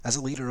As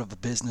a leader of a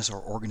business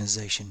or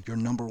organization, your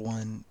number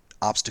one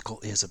obstacle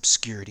is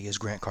obscurity, as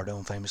Grant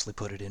Cardone famously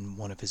put it in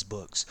one of his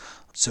books.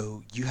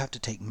 So you have to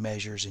take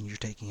measures, and you're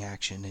taking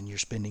action, and you're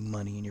spending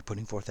money, and you're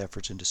putting forth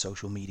efforts into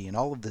social media and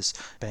all of this,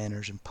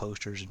 banners and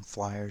posters and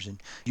flyers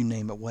and you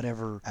name it,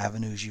 whatever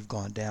avenues you've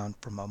gone down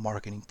from a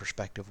marketing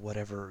perspective,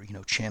 whatever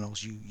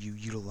channels you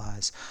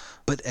utilize.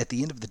 But at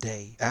the end of the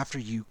day, after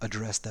you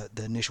address the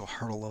initial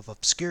hurdle of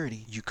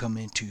obscurity, you come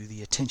into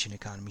the attention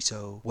economy.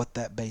 So what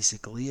that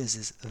basically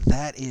is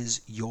that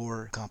is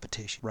your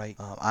competition, right?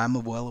 I'm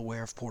well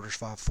aware of Porter's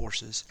five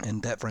forces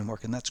and that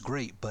framework, and that's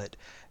great. But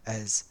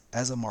as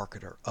a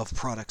marketer of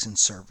products and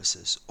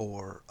services,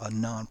 or a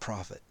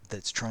nonprofit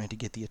that's trying to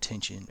get the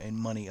attention and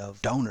money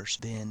of donors,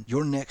 then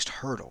your next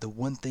hurdle, the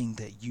one thing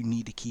that you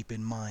need to keep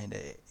in mind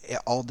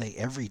all day,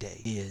 every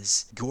day,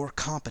 is your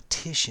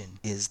competition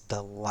is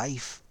the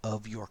life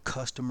of your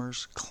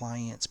customers,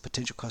 clients,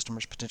 potential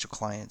customers, potential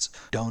clients,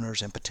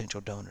 donors, and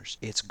potential donors.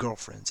 It's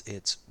girlfriends,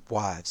 it's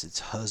wives, it's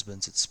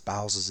husbands, it's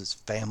spouses, it's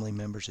family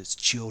members, it's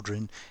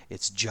children,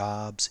 it's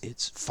jobs,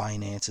 it's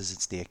finances,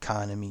 it's the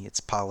economy,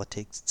 it's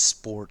politics, it's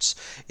sports,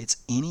 it's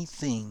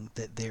anything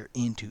that they're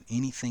into,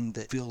 anything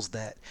that fills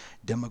that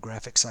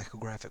demographic,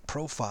 psychographic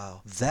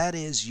profile. That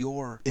is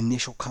your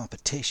initial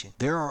competition.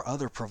 There are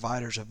other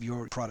providers of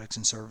your products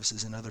and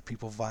services and other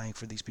people vying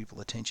for these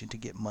people's attention to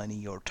get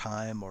money or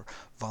time or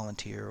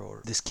volunteer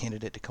or this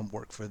candidate to come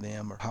work for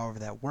them or however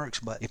that works.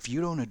 But if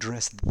you don't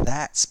address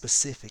that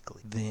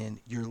specifically, then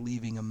you're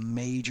leaving a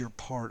major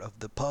part of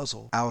the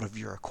puzzle out of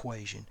your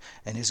equation,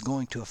 and it's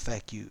going to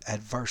affect you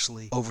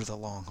adversely over the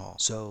long haul.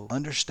 So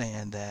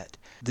understand that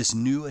this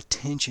new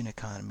attention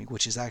economy,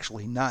 which is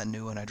actually not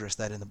new, and I address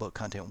that in the book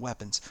Content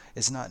Weapons,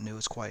 it's not new,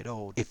 it's quite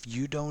old. If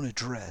you don't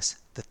address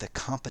that the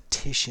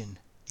competition,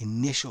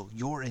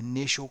 your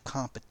initial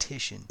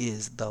competition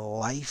is the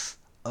life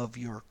of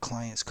your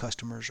clients,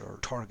 customers, or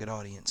target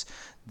audience,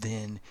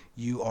 then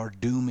you are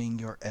dooming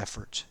your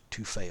efforts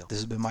to fail. This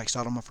has been Mike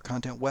Stottleman for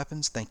Content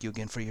Weapons. Thank you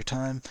again for your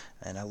time,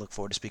 and I look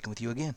forward to speaking with you again.